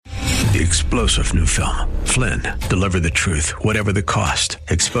The explosive new film, Flynn, deliver the truth, whatever the cost,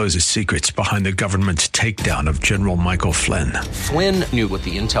 exposes secrets behind the government's takedown of General Michael Flynn. Flynn knew what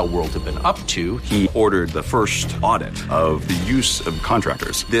the intel world had been up to. He ordered the first audit of the use of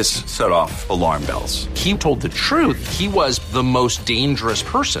contractors. This set off alarm bells. He told the truth. He was the most dangerous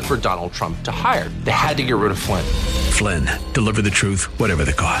person for Donald Trump to hire. They had to get rid of Flynn. Flynn, deliver the truth, whatever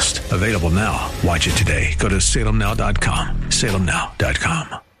the cost. Available now. Watch it today. Go to salemnow.com.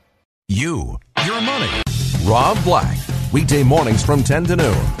 salemnow.com. Your money. Rob Black. Weekday mornings from 10 to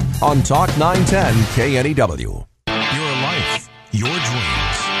noon on Talk 910 KNEW. Your life, your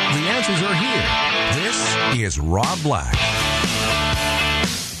dreams. The answers are here. This is Rob Black.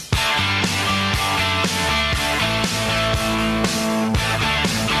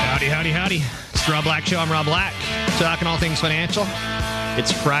 Howdy. It's the Rob Black Show. I'm Rob Black. Talking all things financial.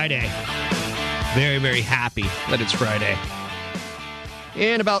 It's Friday. Very, very happy that it's Friday.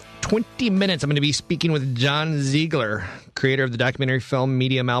 In about 20 minutes, I'm going to be speaking with John Ziegler, creator of the documentary film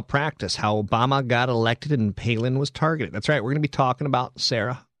Media Malpractice, How Obama Got Elected and Palin Was Targeted. That's right, we're going to be talking about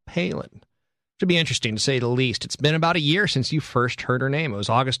Sarah Palin. Should be interesting, to say the least. It's been about a year since you first heard her name. It was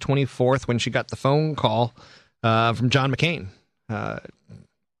August 24th when she got the phone call from John McCain.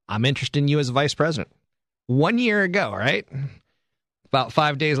 I'm interested in you as vice president. 1 year ago, right? About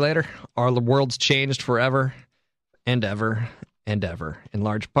 5 days later, our world's changed forever and ever. And ever. In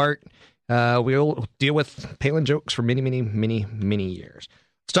large part, we'll deal with Palin jokes for many years.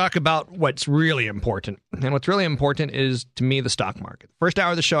 Let's talk about what's really important. And what's really important is, to me, the stock market. First hour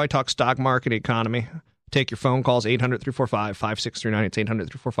of the show, I talk stock market, economy. Take your phone calls, 800-345-5639. It's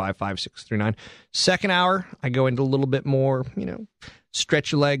 800-345-5639. Second hour, I go into a little bit more,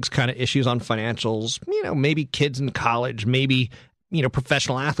 stretch your legs kind of issues on financials. Maybe kids in college, maybe,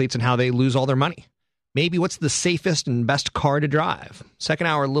 professional athletes and how they lose all their money. Maybe what's the safest and best car to drive. Second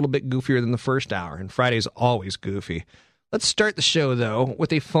hour, a little bit goofier than the first hour, and Friday's always goofy. Let's start the show, though,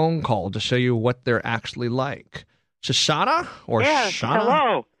 with a phone call to show you what they're actually like. Shoshana or Yes, Shana?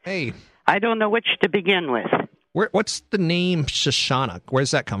 hello. Hey. I don't know which to begin with. What's the name Shoshana? Where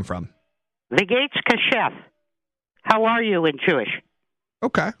does that come from? The Gates Kashef. How are you in Jewish?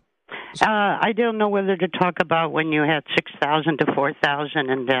 Okay. I don't know whether to talk about when you had 6,000 to 4,000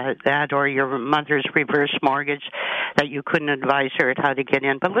 and that, or your mother's reverse mortgage that you couldn't advise her at how to get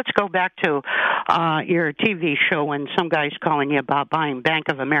in. But let's go back to your TV show when some guy's calling you about buying Bank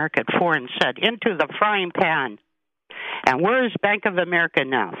of America at 4 and said, into the frying pan. And where's Bank of America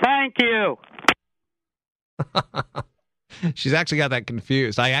now? Thank you. She's actually got that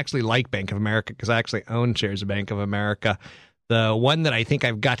confused. I actually like Bank of America because I actually own shares of Bank of America. The one that I think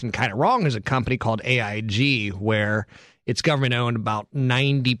I've gotten kind of wrong is a company called AIG, where it's government-owned about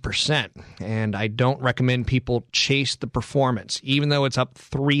 90%. And I don't recommend people chase the performance, even though it's up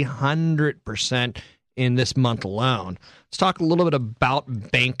 300% in this month alone. Let's talk a little bit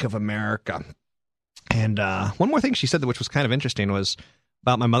about Bank of America. And one more thing she said, which was kind of interesting, was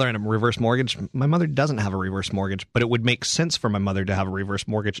about my mother and a reverse mortgage. My mother doesn't have a reverse mortgage, but it would make sense for my mother to have a reverse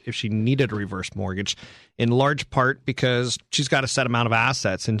mortgage if she needed a reverse mortgage, in large part because she's got a set amount of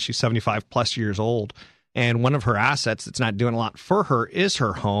assets and she's 75 plus years old. And one of her assets that's not doing a lot for her is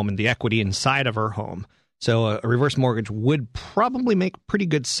her home and the equity inside of her home. So a reverse mortgage would probably make pretty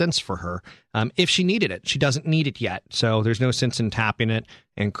good sense for her if she needed it. She doesn't need it yet, so there's no sense in tapping it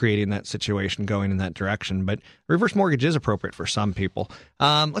and creating that situation going in that direction. But reverse mortgage is appropriate for some people.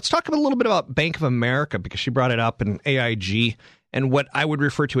 Let's talk a little bit about Bank of America, because she brought it up, in AIG, and what I would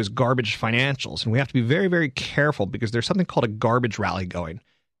refer to as garbage financials. And we have to be very, very careful because there's something called a garbage rally going.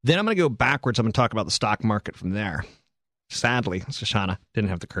 Then I'm going to go backwards. I'm going to talk about the stock market from there. Sadly, Shoshana didn't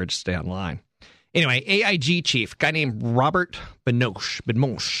have the courage to stay online. Anyway, AIG chief, a guy named Robert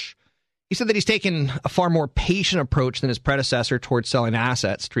Benmosche. He said that he's taken a far more patient approach than his predecessor towards selling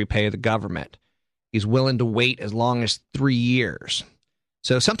assets to repay the government. He's willing to wait as long as 3 years.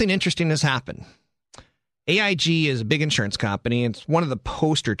 So something interesting has happened. AIG is a big insurance company. It's one of the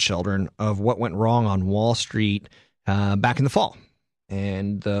poster children of what went wrong on Wall Street back in the fall.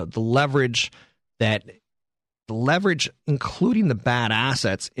 And the leverage, including the bad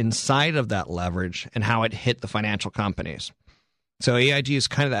assets inside of that leverage and how it hit the financial companies. So AIG is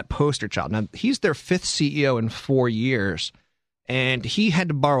kind of that poster child. Now, he's their fifth CEO in 4 years, and he had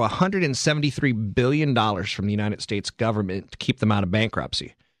to borrow $173 billion from the United States government to keep them out of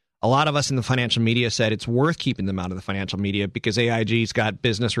bankruptcy. A lot of us in the financial media said it's worth keeping them out of the financial media because AIG's got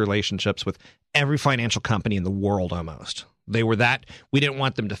business relationships with every financial company in the world almost. They were that. We didn't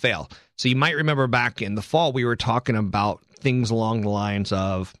want them to fail. So you might remember back in the fall, we were talking about things along the lines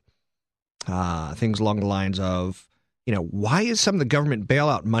of, why is some of the government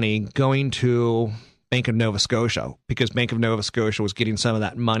bailout money going to Bank of Nova Scotia? Because Bank of Nova Scotia was getting some of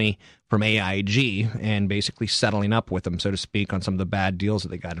that money from AIG and basically settling up with them, so to speak, on some of the bad deals that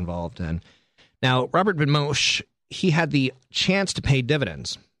they got involved in. Now, Robert Benmosche, he had the chance to pay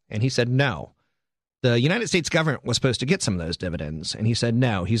dividends, and he said no. The United States government was supposed to get some of those dividends, and he said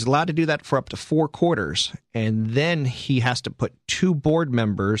no. He's allowed to do that for up to 4 quarters, and then he has to put 2 board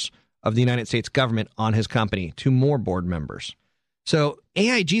members of the United States government on his company, 2 more board members. So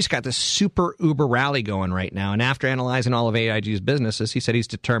AIG's got this super uber rally going right now, and after analyzing all of AIG's businesses, he said he's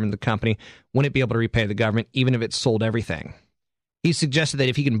determined the company wouldn't be able to repay the government even if it sold everything. He suggested that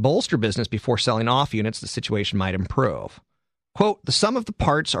if he can bolster business before selling off units, the situation might improve. Quote, the sum of the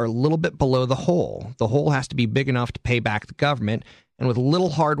parts are a little bit below the whole. The whole has to be big enough to pay back the government, and with a little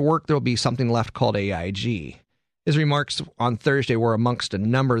hard work, there will be something left called AIG. His remarks on Thursday were amongst a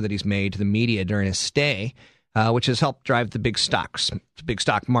number that he's made to the media during his stay, which has helped drive the big stock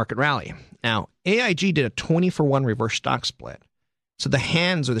market rally. Now, AIG did a 20-for-1 reverse stock split. So the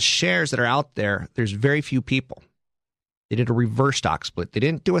hands or the shares that are out there, there's very few people. They did a reverse stock split. They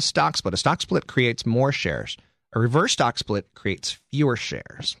didn't do a stock split. A stock split creates more shares. A reverse stock split creates fewer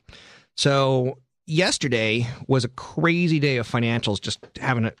shares. So yesterday was a crazy day of financials, just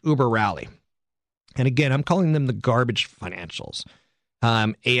having an uber rally. And again, I'm calling them the garbage financials.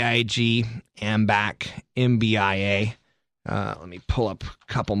 AIG, AMBAC, MBIA. Let me pull up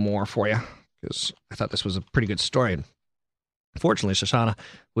a couple more for you because I thought this was a pretty good story. And fortunately, Shoshana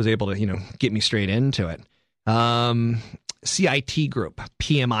was able to, get me straight into it. CIT Group,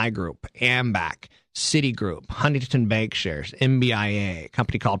 PMI Group, AMBAC, Citigroup, Huntington Bank Shares, MBIA, a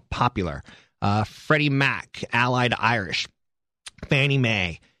company called Popular, Freddie Mac, Allied Irish, Fannie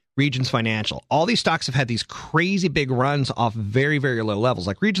Mae, Regions Financial. All these stocks have had these crazy big runs off very, very low levels.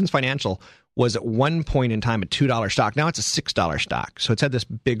 Like Regions Financial was at one point in time a $2 stock. Now it's a $6 stock. So it's had this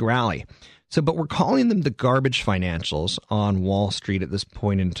big rally. But we're calling them the garbage financials on Wall Street at this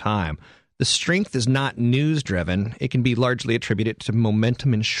point in time. The strength is not news-driven. It can be largely attributed to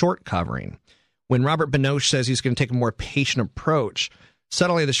momentum and short covering. When Robert Benmosche says he's going to take a more patient approach,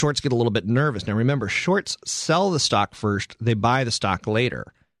 suddenly the shorts get a little bit nervous. Now remember, shorts sell the stock first, they buy the stock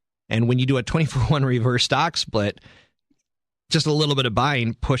later. And when you do a 20-for-1 reverse stock split, just a little bit of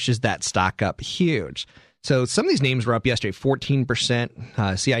buying pushes that stock up huge. So some of these names were up yesterday,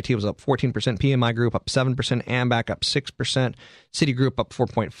 14%. CIT was up 14%. PMI Group up 7%. AMBAC up 6%. Citigroup up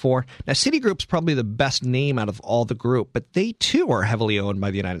 4.4%. Now, Citigroup's probably the best name out of all the group, but they too are heavily owned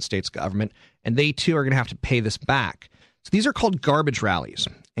by the United States government, and they too are going to have to pay this back. So these are called garbage rallies.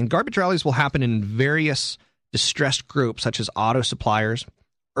 And garbage rallies will happen in various distressed groups, such as auto suppliers,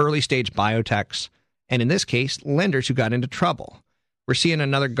 early-stage biotechs, and in this case, lenders who got into trouble. We're seeing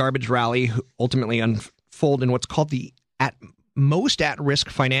another garbage rally ultimately unfold in what's called the most at-risk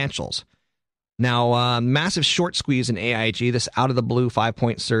financials. Now, massive short squeeze in AIG, this out-of-the-blue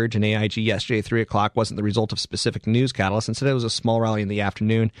 5-point surge in AIG yesterday at 3 o'clock wasn't the result of specific news catalysts. Instead, it was a small rally in the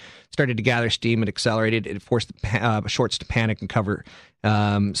afternoon. Started to gather steam. It accelerated. It forced the shorts to panic and cover.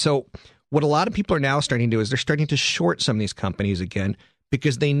 So what a lot of people are now starting to do is they're starting to short some of these companies again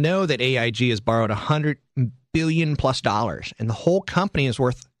because they know that AIG has borrowed $100 billion plus, and the whole company is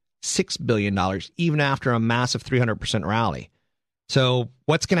worth $6 billion, even after a massive 300% rally. So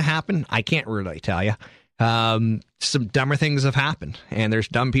what's going to happen? I can't really tell you. Some dumber things have happened, and there's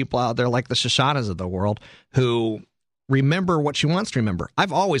dumb people out there like the Shoshanas of the world who remember what she wants to remember.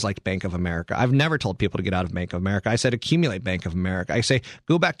 I've always liked Bank of America. I've never told people to get out of Bank of America. I said accumulate Bank of America. I say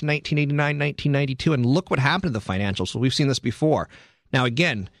go back to 1989, 1992, and look what happened to the financials. So we've seen this before. Now,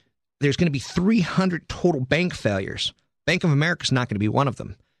 again, there's going to be 300 total bank failures. Bank of America is not going to be one of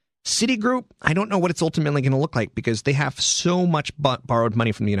them. Citigroup, I don't know what it's ultimately going to look like because they have so much borrowed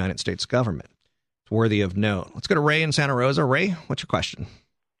money from the United States government. It's worthy of note. Let's go to Ray in Santa Rosa. Ray, what's your question?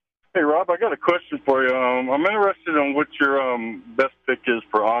 Hey, Rob, I got a question for you. I'm interested in what your best pick is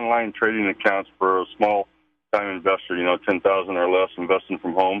for online trading accounts for a small-time investor, 10,000 or less investing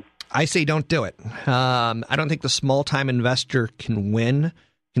from home. I say don't do it. I don't think the small-time investor can win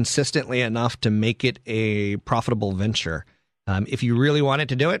consistently enough to make it a profitable venture. If you really wanted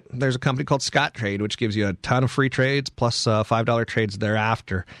to do it, there's a company called Scottrade, which gives you a ton of free trades plus $5 trades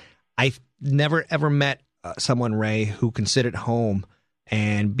thereafter. I've never, ever met someone, Ray, who can sit at home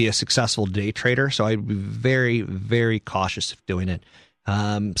and be a successful day trader, so I'd be very, very cautious of doing it.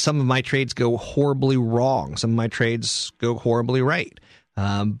 Some of my trades go horribly wrong. Some of my trades go horribly right.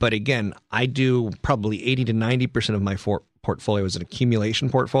 But again, I do probably 80 to 90% of my portfolio is an accumulation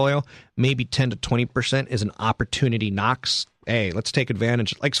portfolio. Maybe 10 to 20% is an opportunity knocks hey, let's take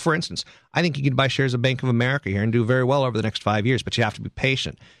advantage. Like, for instance, I think you could buy shares of Bank of America here and do very well over the next 5 years, but you have to be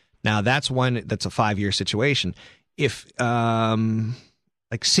patient. Now, that's a 5-year situation. If,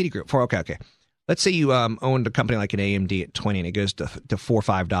 like Citigroup, okay. Let's say you owned a company like an AMD at 20 and it goes to $4 or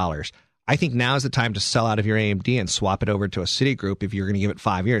 $5. I think now is the time to sell out of your AMD and swap it over to a Citigroup if you're going to give it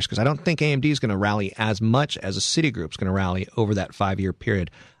 5 years, because I don't think AMD is going to rally as much as a Citigroup is going to rally over that 5-year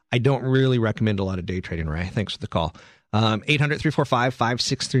period. I don't really recommend a lot of day trading, Ray. Thanks for the call.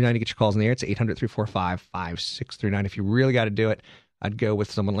 800-345-5639 to get your calls in the air. It's 800-345-5639. If you really got to do it, I'd go with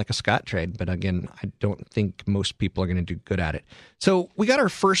someone like a Scottrade. But again, I don't think most people are going to do good at it. So we got our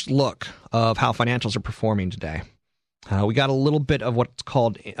first look of how financials are performing today. We got a little bit of what's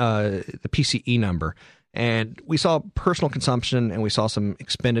called the PCE number. And we saw personal consumption and we saw some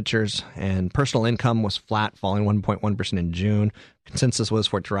expenditures, and personal income was flat, falling 1.1% in June. Consensus was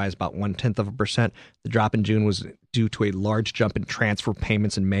for it to rise about 0.1%. The drop in June was due to a large jump in transfer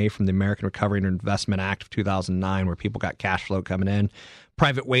payments in May from the American Recovery and Investment Act of 2009, where people got cash flow coming in.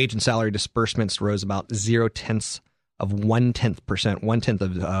 Private wage and salary disbursements rose about 0.1%.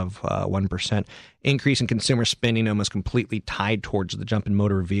 1%. Increase in consumer spending almost completely tied towards the jump in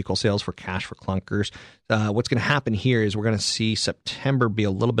motor vehicle sales for cash for clunkers. What's going to happen here is we're going to see September be a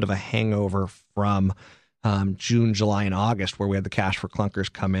little bit of a hangover from June, July, and August, where we had the cash for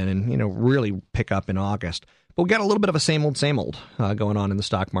clunkers come in and really pick up in August. But we got a little bit of a same old going on in the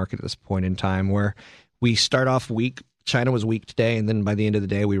stock market at this point in time, where we start off weak. China was weak today, and then by the end of the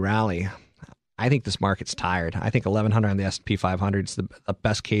day, we rally. I think this market's tired. I think 1,100 on the S&P 500 is the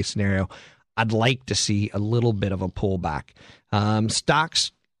best case scenario. I'd like to see a little bit of a pullback.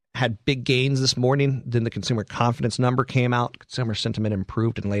 Stocks had big gains this morning. Then the consumer confidence number came out. Consumer sentiment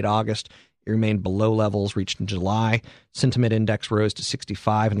improved in late August. It remained below levels reached in July. Sentiment index rose to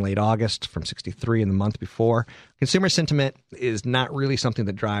 65 in late August from 63 in the month before. Consumer sentiment is not really something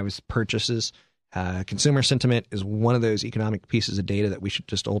that drives purchases. Consumer sentiment is one of those economic pieces of data that we should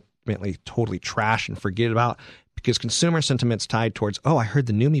just ultimately totally trash and forget about, because consumer sentiment's tied towards, I heard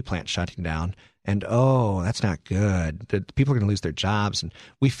the NUMMI plant shutting down, and that's not good. The people are going to lose their jobs, and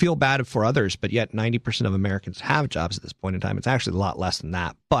we feel bad for others, but yet 90% of Americans have jobs at this point in time. It's actually a lot less than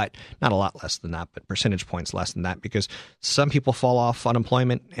that, but not a lot less than that, but percentage points less than that, because some people fall off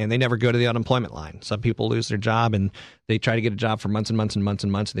unemployment and they never go to the unemployment line. Some people lose their job and they try to get a job for months and months and months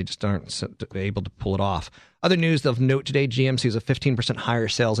and months, and they just aren't able to pull it off. Other news of note today, GM sees a 15% higher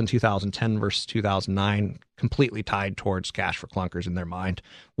sales in 2010 versus 2009, completely tied towards cash for clunkers in their mind.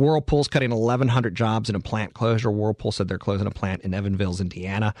 Whirlpool's cutting 1,100 jobs in a plant closure. Whirlpool said they're closing a plant in Evansville,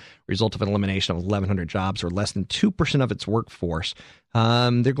 Indiana, result of an elimination of 1,100 jobs, or less than 2% of its workforce.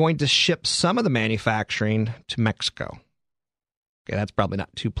 They're going to ship some of the manufacturing to Mexico. Okay, that's probably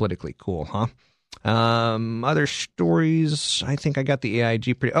not too politically cool, huh? Other stories, I think I got the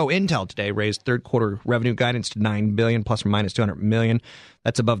AIG Intel today raised third quarter revenue guidance to $9 billion plus or minus $200 million.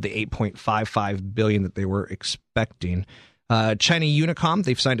 That's above the $8.55 billion that they were expecting. China Unicom,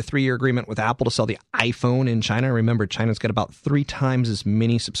 they've signed a 3-year agreement with Apple to sell the iPhone in China. Remember, China's got about 3 times as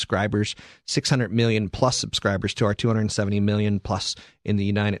many subscribers, 600 million plus subscribers to our 270 million plus in the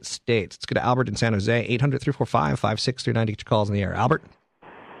United States. Let's go to Albert in San Jose, 800-345-5639 to get your calls in the air. Albert?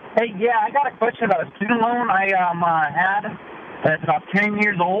 Hey, yeah, I got a question about a student loan I had that's about 10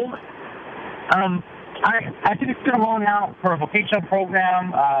 years old. I took a student loan out for a vocational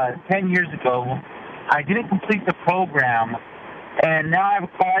program 10 years ago. I didn't complete the program, and now I've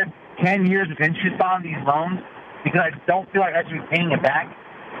acquired 10 years of interest on these loans because I don't feel like I should be paying it back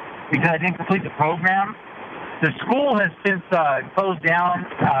because I didn't complete the program. The school has since closed down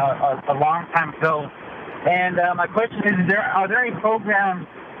a long time ago, and my question is, are there any programs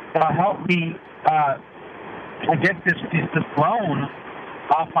that'll help me get this loan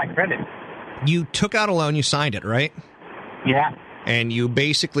off my credit? You took out a loan, you signed it, right? Yeah. And you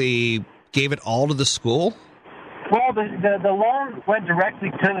basically gave it all to the school? Well, the loan went directly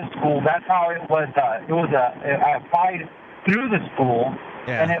to the school. That's how it was. I applied through the school,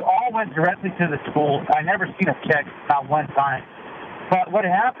 and it all went directly to the school. I never seen a check, not one time. But what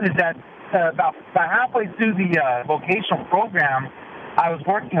happened is that about halfway through the vocational program, I was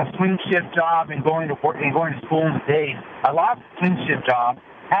working a swing shift job and going to school in the day. I lost the swing shift job,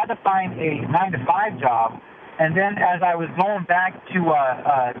 had to find a 9-to-5 job, and then as I was going back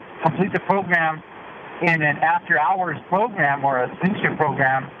to complete the program in an after-hours program or a swing shift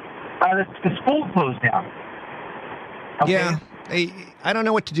program, the school closed down. Okay? Yeah, I don't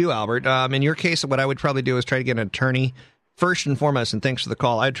know what to do, Albert. In your case, what I would probably do is try to get an attorney. First and foremost, and thanks for the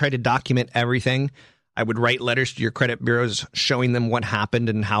call, I'd try to document everything. I would write letters to your credit bureaus showing them what happened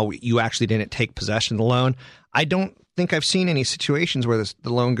and how you actually didn't take possession of the loan. I don't think I've seen any situations where the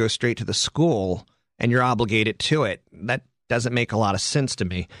loan goes straight to the school and you're obligated to it. That doesn't make a lot of sense to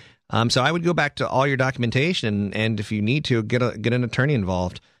me. So I would go back to all your documentation, and if you need to, get an attorney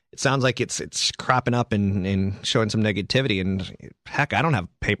involved. It sounds like it's cropping up and showing some negativity. And heck, I don't have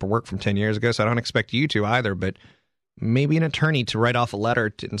paperwork from 10 years ago, so I don't expect you to either. But maybe an attorney to write off a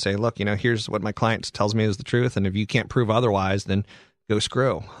letter and say, look, here's what my client tells me is the truth, and if you can't prove otherwise, then go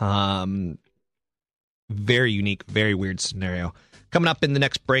screw. Very unique, very weird scenario. Coming up in the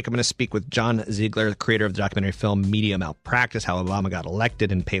next break, I'm going to speak with John Ziegler, the creator of the documentary film Media Malpractice, How Obama Got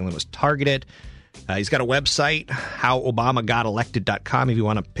Elected and Palin Was Targeted. He's got a website, howobamagotElected.com. If you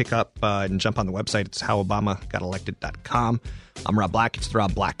want to pick up and jump on the website, it's howobamagotElected.com. I'm Rob Black. It's the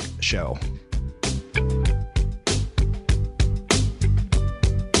Rob Black Show.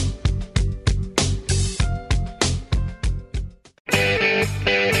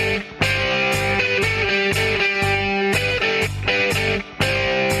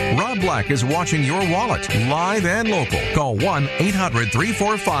 Black is watching your wallet, live and local. Call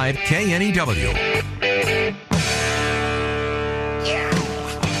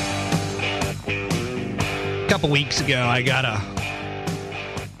 1-800-345-KNEW. A couple weeks ago, I got a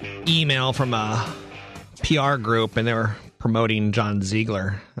email from a PR group, and they were promoting John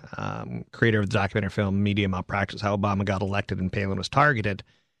Ziegler, creator of the documentary film Media Malpractice, How Obama Got Elected and Palin Was Targeted.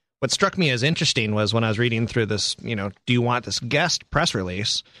 What struck me as interesting was when I was reading through this, do you want this guest press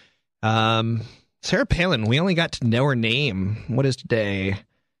release? Sarah Palin, we only got to know her name. What is today?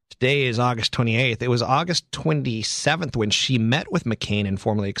 Today is August 28th. It was August 27th when she met with McCain and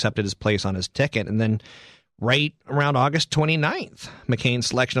formally accepted his place on his ticket. And then right around August 29th, McCain's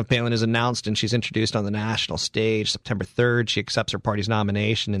selection of Palin is announced and she's introduced on the national stage. September 3rd, she accepts her party's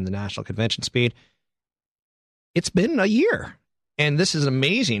nomination in the national convention speech. It's been a year. And this is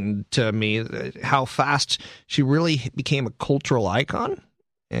amazing to me how fast she really became a cultural icon.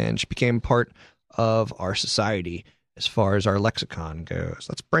 And she became part of our society as far as our lexicon goes.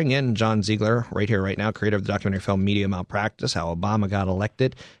 Let's bring in John Ziegler right here, right now, creator of the documentary film Media Malpractice, How Obama Got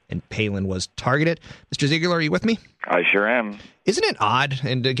Elected and Palin Was Targeted. Mr. Ziegler, are you with me? I sure am. Isn't it odd?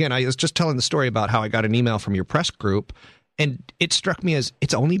 And again, I was just telling the story about how I got an email from your press group, and it struck me as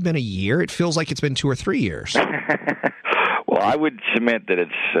it's only been a year. It feels like it's been 2 or 3 years. Well, I would submit that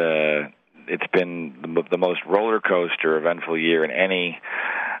it's been the most roller coaster, eventful year in any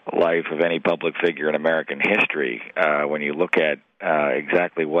life of any public figure in American history. When you look at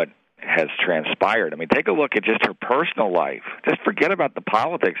exactly what has transpired, I mean, take a look at just her personal life. Just forget about the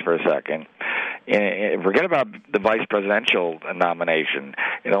politics for a second. And forget about the vice presidential nomination.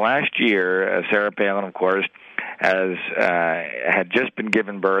 In the last year, Sarah Palin, of course, had just been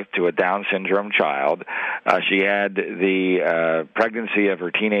given birth to a Down syndrome child. She had the pregnancy of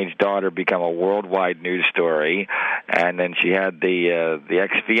her teenage daughter become a worldwide news story, and then she had the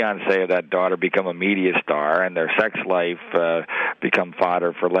ex-fiancé of that daughter become a media star, and their sex life become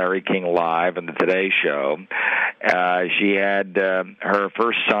fodder for Larry King Live and the Today Show. She had her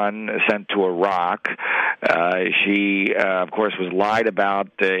first son sent to Iraq. She, of course, was lied about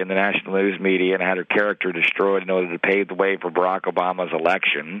in the national news media and had her character destroyed in order to pave the way for Barack Obama's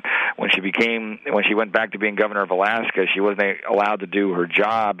election. When she went back to being governor of Alaska, she wasn't allowed to do her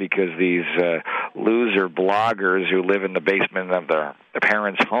job because these loser bloggers who live in the basement of their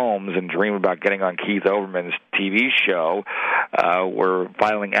parents' homes and dream about getting on Keith Olbermann's TV show were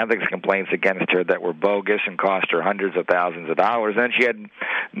filing ethics complaints against her that were bogus and cost her hundreds of thousands of dollars. And she had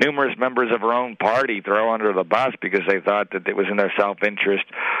numerous members of her own party throw under the bus because they thought that it was in their self-interest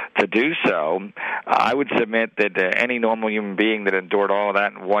to do so. I would submit that any normal human being that endured all of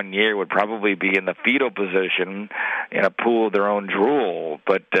that in 1 year would probably be in the fetal position in a pool of their own drool.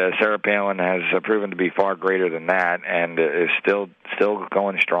 But Sarah Palin has proven to be far greater than that and is still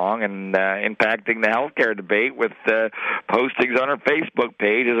going strong and impacting the healthcare debate with postings on her Facebook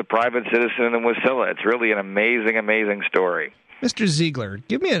page as a private citizen in Wasilla. It's really an amazing, amazing story. Mr. Ziegler,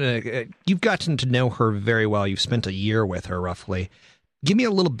 give me you've gotten to know her very well. You've spent a year with her, roughly. Give me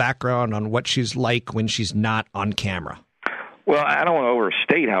a little background on what she's like when she's not on camera. Well, I don't want to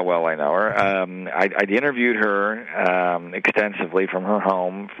overstate how well I know her. I interviewed her extensively from her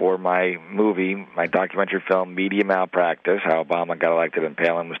home for my movie, my documentary film, Media Malpractice, How Obama Got Elected and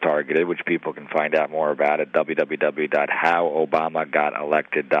Palin Was Targeted, which people can find out more about at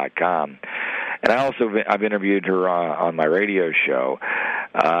www.howobamagotElected.com. And I've interviewed her on my radio show,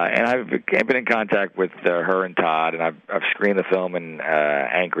 and I've been in contact with her and Todd, and I've screened the film in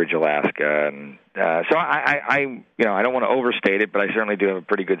Anchorage, Alaska, and so I don't want to overstate it, but I certainly do have a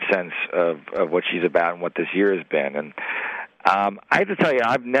pretty good sense of what she's about and what this year has been. And I have to tell you,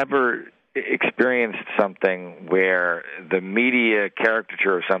 I've never experienced something where the media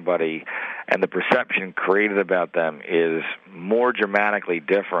caricature of somebody and the perception created about them is more dramatically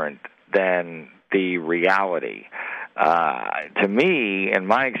different than the reality. To me, in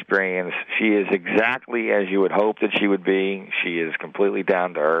my experience, she is exactly as you would hope that she would be. She is completely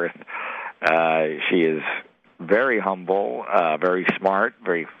down to earth. She is very humble, very smart,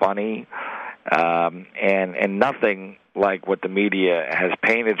 very funny, and nothing like what the media has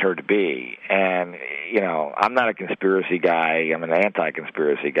painted her to be. And, you know, I'm not a conspiracy guy. I'm an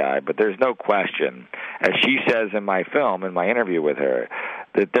anti-conspiracy guy. But there's no question, as she says in my film, in my interview with her,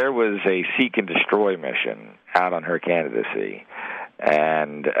 that there was a seek and destroy mission out on her candidacy.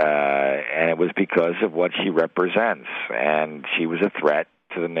 And it was because of what she represents. And she was a threat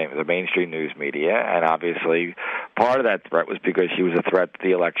to the mainstream news media, and obviously part of that threat was because she was a threat to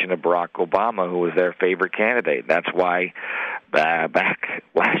the election of Barack Obama, who was their favorite candidate. That's why back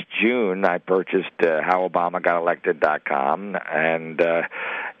last June I purchased HowObamaGotElected.com and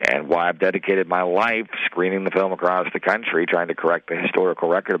why I've dedicated my life screening the film across the country, trying to correct the historical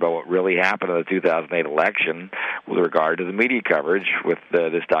record about what really happened in the 2008 election with regard to the media coverage with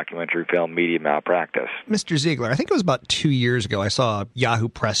this documentary film, Media Malpractice. Mr. Ziegler, I think it was about 2 years ago, I saw a Yahoo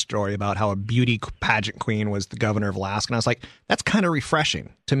Press story about how a beauty pageant queen was the governor of Alaska, and I was like, that's kind of refreshing.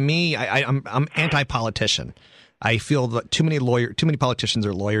 To me, I'm anti-politician. I feel that too many politicians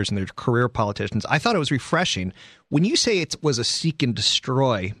are lawyers and they're career politicians. I thought it was refreshing. When you say it was a seek and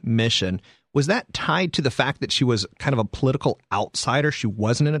destroy mission, was that tied to the fact that she was kind of a political outsider? She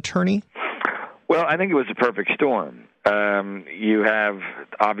wasn't an attorney? Well, I think it was a perfect storm. You have,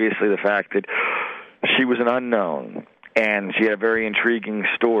 obviously, the fact that she was an unknown, and she had a very intriguing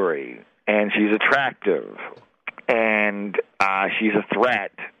story, and she's attractive, and she's a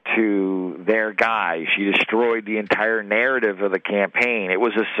threat to their guy. She destroyed the entire narrative of the campaign. It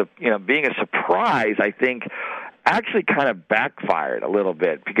was being a surprise, I think, actually kind of backfired a little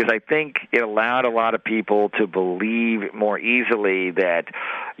bit, because I think it allowed a lot of people to believe more easily that,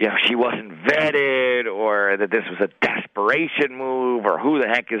 you know, she wasn't vetted, or that this was a desperation move, or who the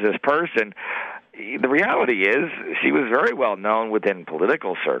heck is this person. The reality is she was very well known within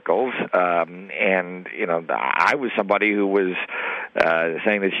political circles, and, you know, I was somebody who was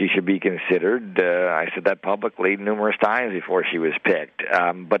saying that she should be considered. I said that publicly numerous times before she was picked.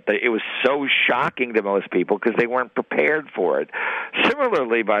 But it was so shocking to most people because they weren't prepared for it.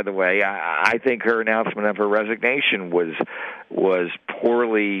 Similarly, by the way, I think her announcement of her resignation was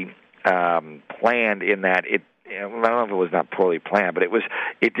poorly planned in that I don't know if it was not poorly planned, but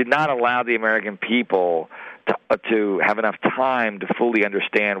it did not allow the American people to have enough time to fully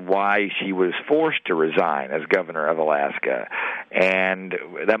understand why she was forced to resign as governor of Alaska. And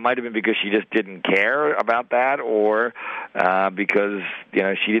that might have been because she just didn't care about that, or because, you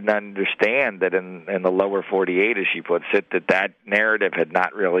know, she didn't understand that in the lower 48, as she puts it, that narrative had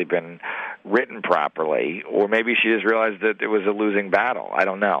not really been written properly, or maybe she just realized that it was a losing battle. I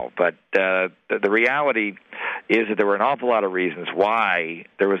don't know. But the reality is that there were an awful lot of reasons why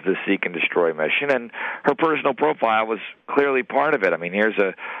there was this seek and destroy mission, and her personal profile was clearly part of it. I mean, here's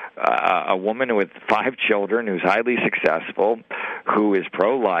a woman with 5 children who's highly successful, who is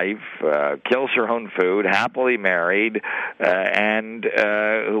pro-life, kills her own food, happily married, and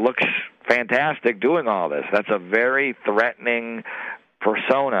who looks fantastic doing all this. That's a very threatening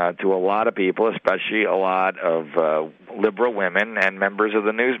persona to a lot of people, especially a lot of liberal women and members of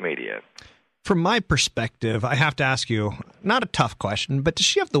the news media. From my perspective, I have to ask you, not a tough question, but does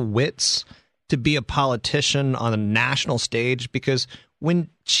she have the wits to be a politician on a national stage? Because when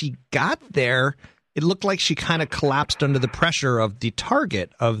she got there, it looked like she kind of collapsed under the pressure of the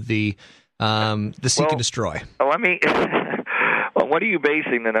target of the seek and destroy. What are you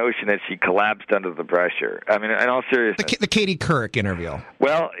basing the notion that she collapsed under the pressure? I mean, in all seriousness, the Katie Couric interview.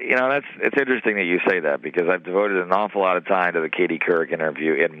 Well, you know, it's interesting that you say that, because I've devoted an awful lot of time to the Katie Couric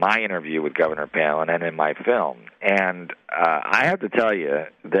interview in my interview with Governor Palin and in my film. And I have to tell you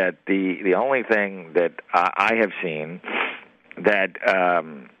that the only thing that I have seen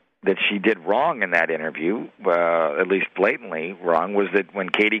that she did wrong in that interview, at least blatantly wrong, was that when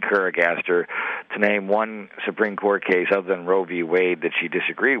Katie Couric asked her to name one Supreme Court case other than Roe v. Wade that she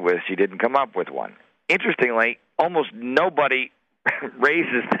disagreed with, she didn't come up with one. Interestingly, almost nobody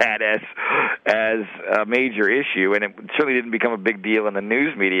raises that as a major issue, and it certainly didn't become a big deal in the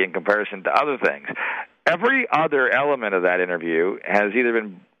news media in comparison to other things. Every other element of that interview has either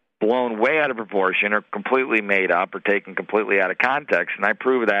been blown way out of proportion or completely made up or taken completely out of context, and I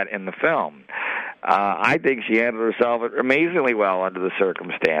prove that in the film. I think she handled herself amazingly well under the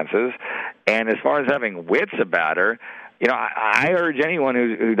circumstances, and as far as having wits about her, I urge anyone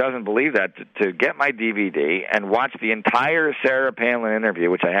who doesn't believe that to get my DVD and watch the entire Sarah Palin interview,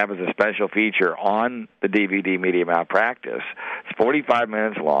 which I have as a special feature on the DVD Media Malpractice. It's 45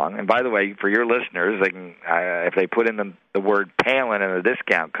 minutes long. And by the way, for your listeners, they can if they put in the word Palin and a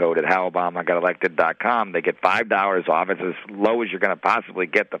discount code at howobamagotElected.com, they get $5 off. It's as low as you're going to possibly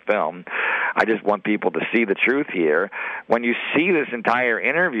get the film. I just want people to see the truth here. When you see this entire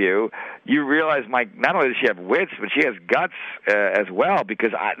interview, you realize, Mike, not only does she have wits, but she has guts as well,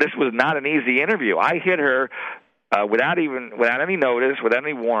 because this was not an easy interview. I hit her without any notice, without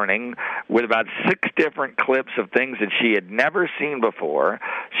any warning, with about 6 different clips of things that she had never seen before.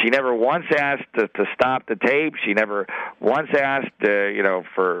 She never once asked to stop the tape. She never once asked,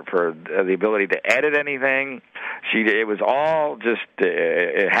 for the ability to edit anything. It was all just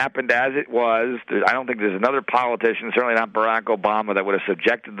it happened as it was. I don't think there's another politician, certainly not Barack Obama, that would have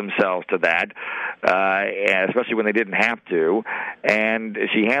subjected themselves to that, especially when they didn't have to. And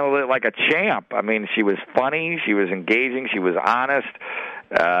she handled it like a champ. I mean, she was funny. She was engaging. She was honest.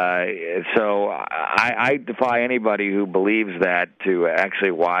 So I defy anybody who believes that to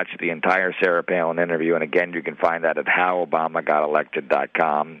actually watch the entire Sarah Palin interview. And again, you can find that at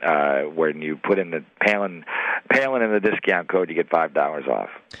howobamagotElected.com. When you put in the Palin in the discount code, you get $5 off.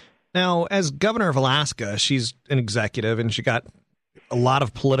 Now, as governor of Alaska, she's an executive, and she got a lot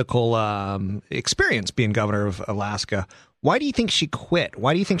of political experience being governor of Alaska. Why do you think she quit?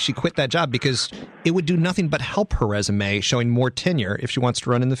 Why do you think she quit that job? Because it would do nothing but help her resume, showing more tenure if she wants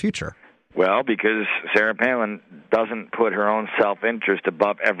to run in the future. Well, because Sarah Palin doesn't put her own self-interest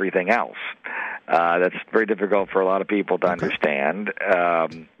above everything else. That's very difficult for a lot of people to understand.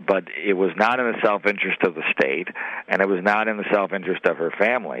 But it was not in the self-interest of the state, and it was not in the self-interest of her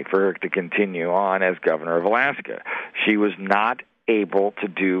family for her to continue on as governor of Alaska. She was not able to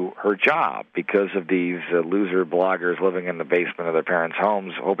do her job because of these loser bloggers living in the basement of their parents'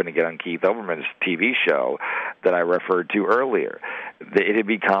 homes hoping to get on Keith Olbermann's TV show that I referred to earlier. It had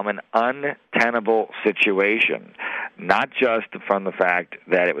become an untenable situation, not just from the fact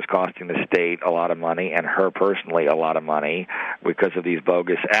that it was costing the state a lot of money and her personally a lot of money because of these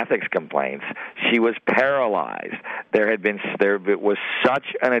bogus ethics complaints. She was paralyzed. There was such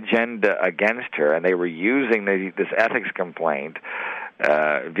an agenda against her, and they were using this ethics complaint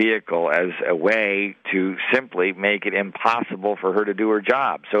vehicle as a way to simply make it impossible for her to do her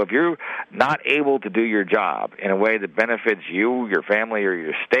job. So if you're not able to do your job in a way that benefits you, your family, or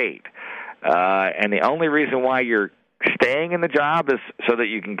your state, and the only reason why you're staying in the job is so that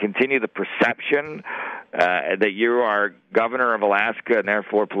you can continue the perception that you are governor of Alaska and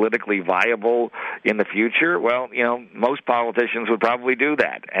therefore politically viable in the future, well, most politicians would probably do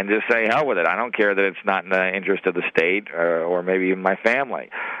that and just say, hell with it. I don't care that it's not in the interest of the state or maybe even my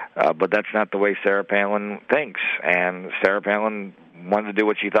family. But that's not the way Sarah Palin thinks. And Sarah Palin wanted to do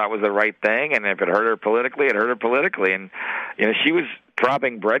what she thought was the right thing, and if it hurt her politically, it hurt her politically. And she was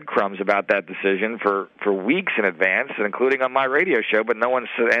dropping breadcrumbs about that decision for weeks in advance, including on my radio show, and on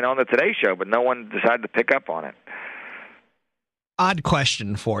the Today Show, but no one decided to pick up on it. Odd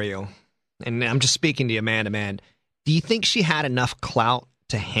question for you, and I'm just speaking to you man to man. Do you think she had enough clout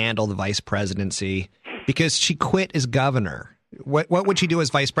to handle the vice presidency? Because she quit as governor. What would she do as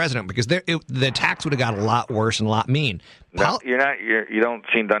vice president? Because the attacks would have got a lot worse and a lot mean. No, you don't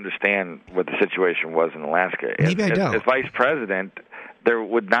seem to understand what the situation was in Alaska. Maybe I don't. As vice president, there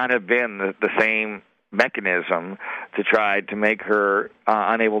would not have been the same mechanism to try to make her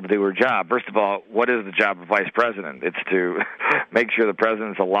unable to do her job. First of all, what is the job of vice president? It's to make sure the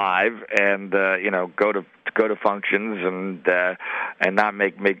president's alive and go to functions and not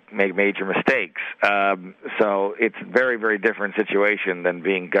make major mistakes. So it's a very, very different situation than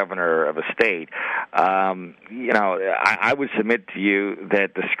being governor of a state. I would submit to you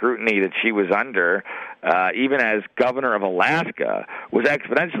that the scrutiny that she was under, even as governor of Alaska, was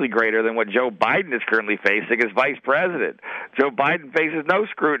exponentially greater than what Joe Biden is currently facing as vice president. Joe Biden faces no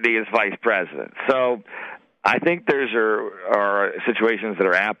scrutiny as vice president. So I think are situations that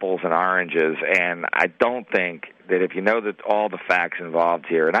are apples and oranges, and I don't think that if you know that all the facts involved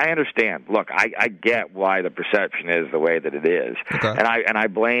here, and I understand. Look, I get why the perception is the way that it is, okay. and I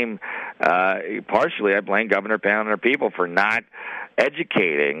blame partially Governor Palin and her people for not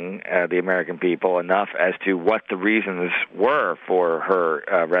educating the American people enough as to what the reasons were for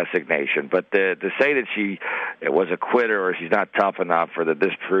her resignation. But to say that she was a quitter or she's not tough enough or that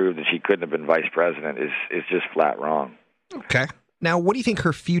this proved that she couldn't have been vice president is just flat wrong. Okay. Now, what do you think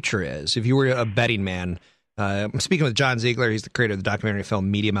her future is? If you were a betting man, I'm speaking with John Ziegler. He's the creator of the documentary film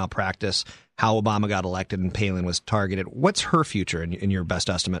Media Malpractice, How Obama Got Elected and Palin Was Targeted. What's her future in your best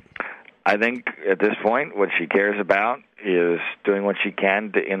estimate? I think at this point what she cares about is doing what she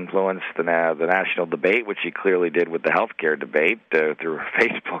can to influence the national debate, which she clearly did with the health care debate through her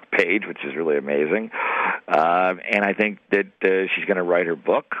Facebook page, which is really amazing. And I think that she's going to write her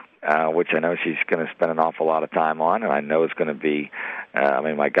book, which I know she's going to spend an awful lot of time on, and I know it's going to be,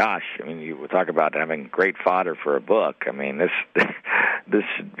 my gosh, you talk about having great fodder for a book. This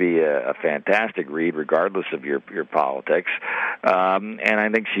should be a fantastic read regardless of your politics. And I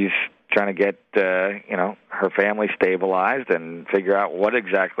think she's trying to get her family stabilized and figure out what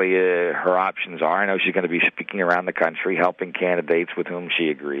exactly her options are. I know she's going to be speaking around the country, helping candidates with whom she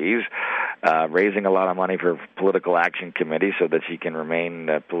agrees, raising a lot of money for political action committee so that she can remain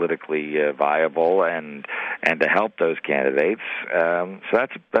politically viable and to help those candidates. So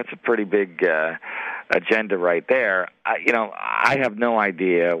that's a pretty big agenda right there. I have no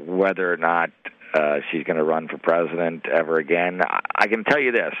idea whether or not she's going to run for president ever again. I can tell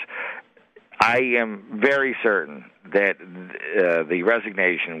you this. I am very certain that the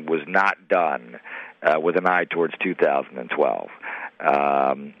resignation was not done with an eye towards 2012.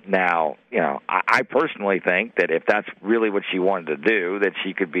 Now, I personally think that if that's really what she wanted to do, that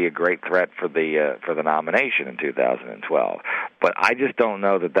she could be a great threat for the nomination in 2012. But I just don't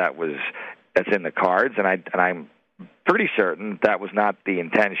know that's in the cards, and I'm pretty certain that was not the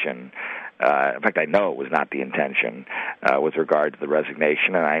intention. In fact, I know it was not the intention with regard to the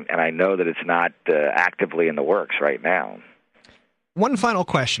resignation, and I know that it's not actively in the works right now. One final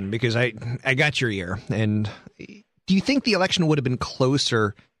question, because I got your ear. And do you think the election would have been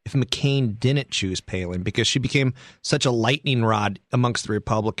closer if McCain didn't choose Palin? Because she became such a lightning rod amongst the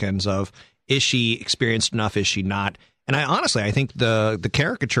Republicans of, is she experienced enough, is she not? And I think the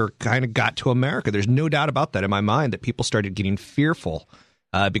caricature kind of got to America. There's no doubt about that in my mind, that people started getting fearful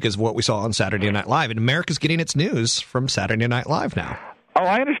because of what we saw on Saturday Night Live. And America's getting its news from Saturday Night Live now. Oh,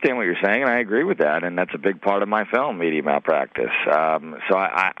 I understand what you're saying, and I agree with that, and that's a big part of my film, Media Malpractice. So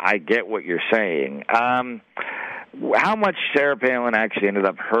I get what you're saying. How much Sarah Palin actually ended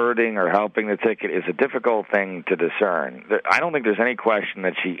up hurting or helping the ticket is a difficult thing to discern. I don't think there's any question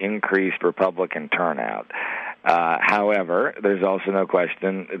that she increased Republican turnout. However, there's also no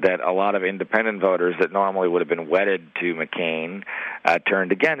question that a lot of independent voters that normally would have been wedded to McCain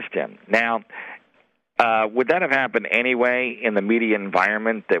turned against him. Now, would that have happened anyway in the media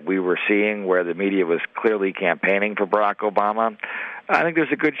environment that we were seeing, where the media was clearly campaigning for Barack Obama? I think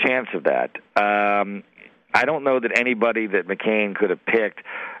there's a good chance of that. I don't know that anybody that McCain could have picked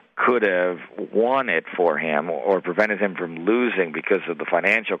could have won it for him or prevented him from losing because of the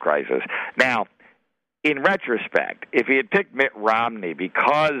financial crisis. Now, in retrospect, if he had picked Mitt Romney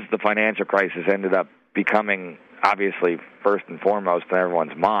because the financial crisis ended up becoming obviously first and foremost in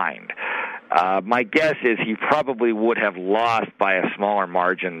everyone's mind, my guess is he probably would have lost by a smaller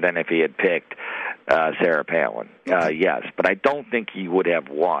margin than if he had picked Sarah Palin. Yes, but I don't think he would have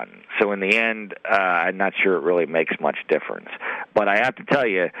won. So in the end, I'm not sure it really makes much difference. But I have to tell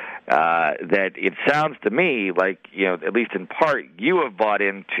you that it sounds to me like, at least in part, you have bought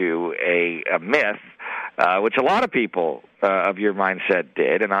into a myth, which a lot of people of your mindset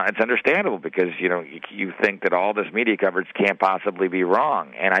did, and it's understandable because you think that all this media coverage can't possibly be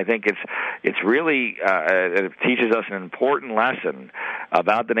wrong, and I think it's really it teaches us an important lesson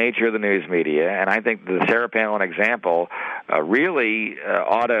about the nature of the news media, and I think the Sarah Palin example really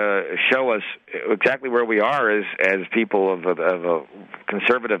ought to show us exactly where we are as people of a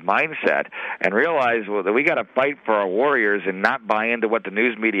conservative mindset, and realize that we got to fight for our warriors and not buy into what the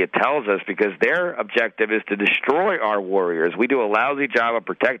news media tells us, because their objective is to destroy our warriors. We do a lousy job of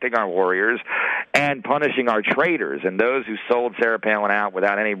protecting our warriors and punishing our traitors, and those who sold Sarah Palin out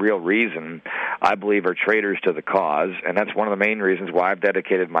without any real reason, I believe, are traitors to the cause, and that's one of the main reasons why I've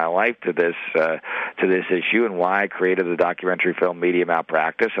dedicated my life to this issue and why I created the documentary film Media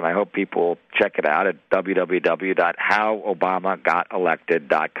Malpractice, and I hope people check it out at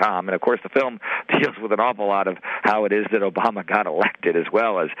www.howobamagotElected.com. And, of course, the film deals with an awful lot of how it is that Obama got elected, as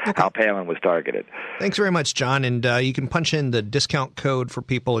well as how Palin was targeted. Thanks very much, John. And you can punch in the discount code for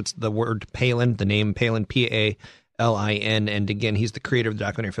people. It's the word Palin, the name Palin, Palin. And again, he's the creator of the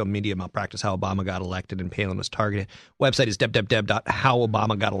documentary film Media Malpractice, How Obama Got Elected and Palin Was Targeted. Website is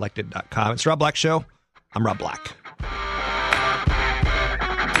www.howobamagotElected.com. It's the Rob Black Show. I'm Rob Black.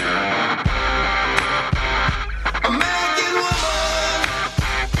 American woman,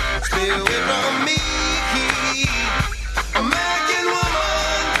 stay away from me. American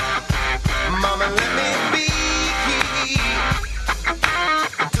woman, mama, let me be.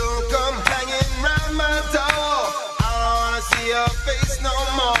 Don't come hanging round my door. I don't wanna see your face no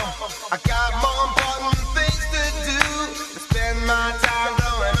more. I got more important things to do than spend my time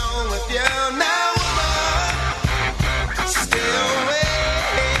going on with you.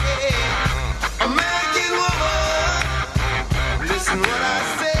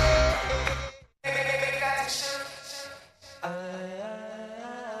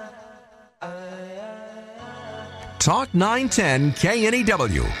 Talk 910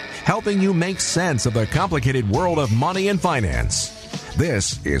 KNEW, helping you make sense of the complicated world of money and finance.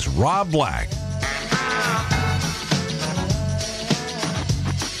 This is Rob Black.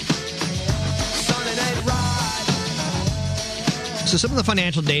 So some of the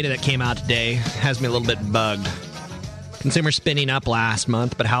financial data that came out today has me a little bit bugged. Consumer spending up last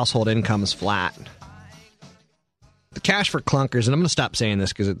month, but household income is flat. The cash for clunkers, and I'm going to stop saying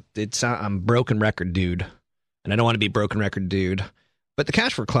this because I'm broken record dude, and I don't want to be broken record dude. But the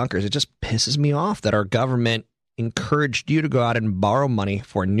cash for clunkers, it just pisses me off that our government encouraged you to go out and borrow money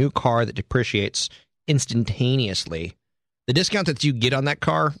for a new car that depreciates instantaneously. The discount that you get on that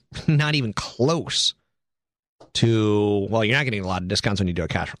car, not even close to, well, you're not getting a lot of discounts when you do a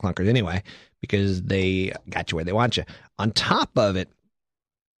cash for clunkers anyway, because they got you where they want you. On top of it,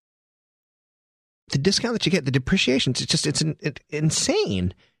 the discount that you get, the depreciation, it's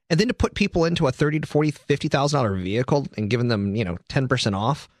insane. And then to put people into a $30,000 to $40,000, $50,000 vehicle and giving them, 10%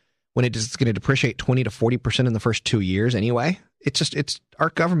 off when it's going to depreciate 20 to 40% in the first 2 years anyway. Our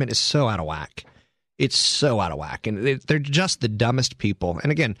government is so out of whack. It's so out of whack. And they're just the dumbest people. And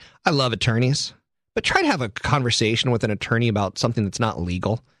again, I love attorneys, but try to have a conversation with an attorney about something that's not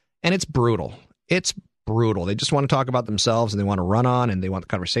legal. And it's brutal. It's brutal. They just want to talk about themselves and they want to run on and they want the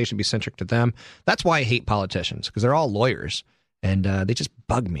conversation to be centric to them. That's why I hate politicians, because they're all lawyers. And they just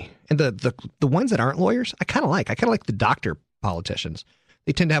bug me. And the ones that aren't lawyers, I kind of like. I kind of like the doctor politicians.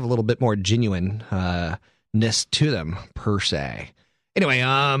 They tend to have a little bit more genuineness to them, per se. Anyway,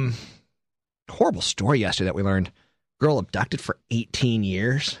 horrible story yesterday that we learned. Girl abducted for 18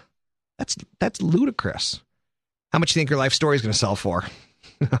 years. That's ludicrous. How much do you think your life story is going to sell for?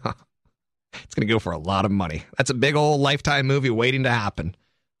 It's going to go for a lot of money. That's a big old Lifetime movie waiting to happen.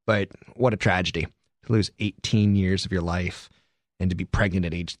 But what a tragedy to lose 18 years of your life. And to be pregnant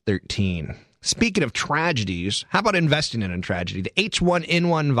at age 13. Speaking of tragedies, how about investing in a tragedy? The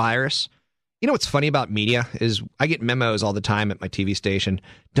H1N1 virus. You know what's funny about media is I get memos all the time at my TV station.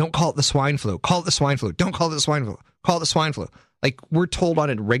 Don't call it the swine flu. Call it the swine flu. Don't call it the swine flu. Call it the swine flu. Like, we're told on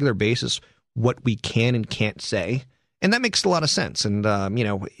a regular basis what we can and can't say. And that makes a lot of sense. And,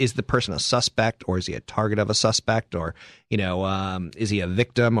 is the person a suspect, or is he a target of a suspect, or, is he a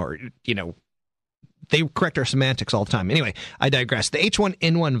victim, or, they correct our semantics all the time. Anyway, I digress. The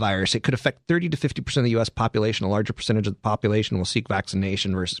H1N1 virus, it could affect 30 to 50% of the U.S. population. A larger percentage of the population will seek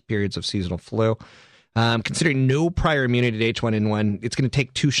vaccination versus periods of seasonal flu. Considering no prior immunity to H1N1, it's going to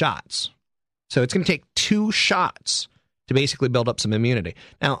take 2 shots. So it's going to take 2 shots to basically build up some immunity.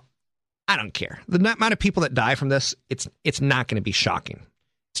 Now, I don't care. The amount of people that die from this, it's not going to be shocking.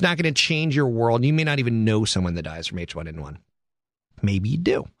 It's not going to change your world. You may not even know someone that dies from H1N1. Maybe you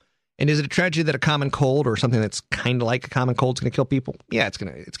do. And is it a tragedy that a common cold or something that's kind of like a common cold is going to kill people? Yeah, it's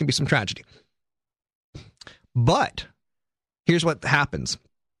going to be some tragedy. But here's what happens.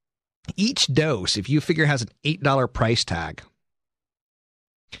 Each dose, if you figure has an $8 price tag,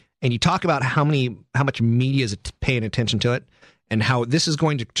 and you talk about how much media is paying attention to it, and how this is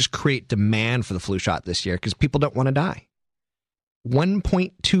going to just create demand for the flu shot this year because people don't want to die.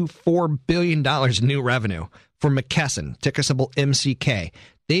 $1.24 billion in new revenue for McKesson, ticker symbol MCK.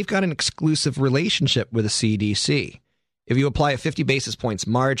 They've got an exclusive relationship with the CDC. If you apply a 50 basis points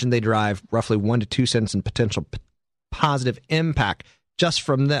margin, they derive roughly 1 to 2 cents in potential positive impact just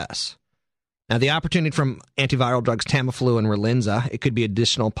from this. Now, the opportunity from antiviral drugs Tamiflu and Relenza, it could be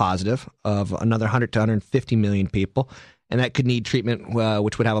additional positive of another 100 to 150 million people. And that could need treatment,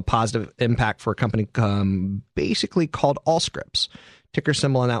 which would have a positive impact for a company basically called Allscripts. Ticker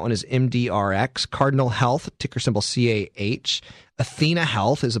symbol on that one is MDRX. Cardinal Health, ticker symbol CAH. Athena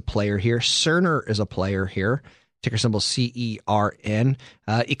Health is a player here. Cerner is a player here. Ticker symbol CERN.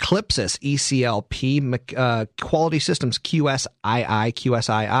 Eclipsys, ECLP. Quality Systems,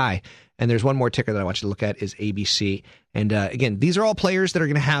 QSII. And there's one more ticker that I want you to look at is ABC. And again, these are all players that are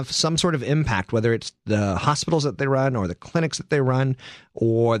going to have some sort of impact, whether it's the hospitals that they run or the clinics that they run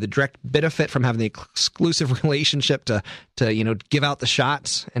or the direct benefit from having the exclusive relationship to give out the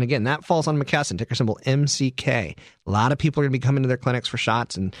shots. And again, that falls on McKesson, ticker symbol MCK. A lot of people are going to be coming to their clinics for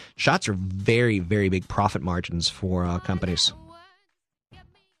shots, and shots are very, very big profit margins for companies.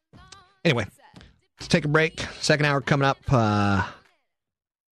 Anyway, let's take a break. Second hour coming up.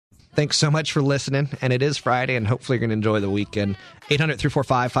 Thanks so much for listening, and it is Friday, and hopefully you're going to enjoy the weekend.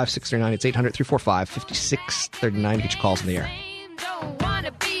 800-345-5639. It's 800-345-5639 to get your calls in the air. Don't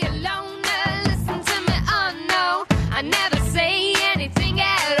wanna be alone, listen to me, oh no. I never say anything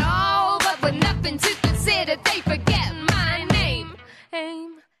at all, but with nothing to consider, they forget my name.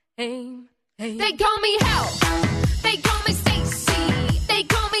 They call me Hell, they call me Stacy, they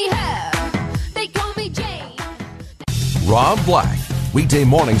call me Her, they call me Jane. Rob Black, weekday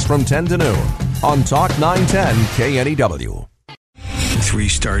mornings from 10 to noon on Talk 910 KNEW.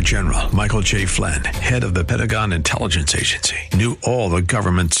 3-star General Michael J. Flynn, head of the Pentagon Intelligence Agency, knew all the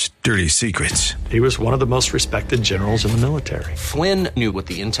government's dirty secrets. He was one of the most respected generals in the military. Flynn knew what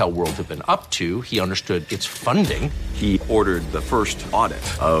the intel world had been up to. He understood its funding. He ordered the first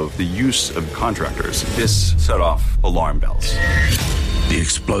audit of the use of contractors. This set off alarm bells. The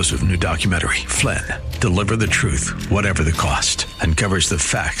explosive new documentary, Flynn, Deliver the Truth, Whatever the Cost, uncovers the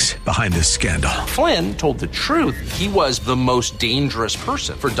facts behind this scandal. Flynn told the truth. He was the most dangerous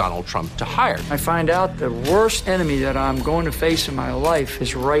person for Donald Trump to hire. I find out the worst enemy that I'm going to face in my life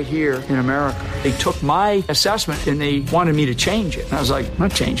is right here in America. They took my assessment and they wanted me to change it. And I was like, I'm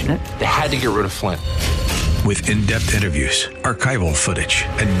not changing it. They had to get rid of Flynn. With in-depth interviews, archival footage,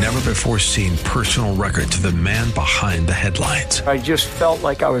 and never-before-seen personal records of the man behind the headlines. I just felt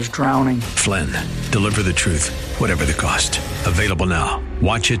like I was drowning. Flynn, Deliver the Truth, Whatever the Cost. Available now.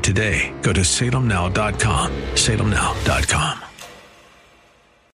 Watch it today. Go to salemnow.com. salemnow.com.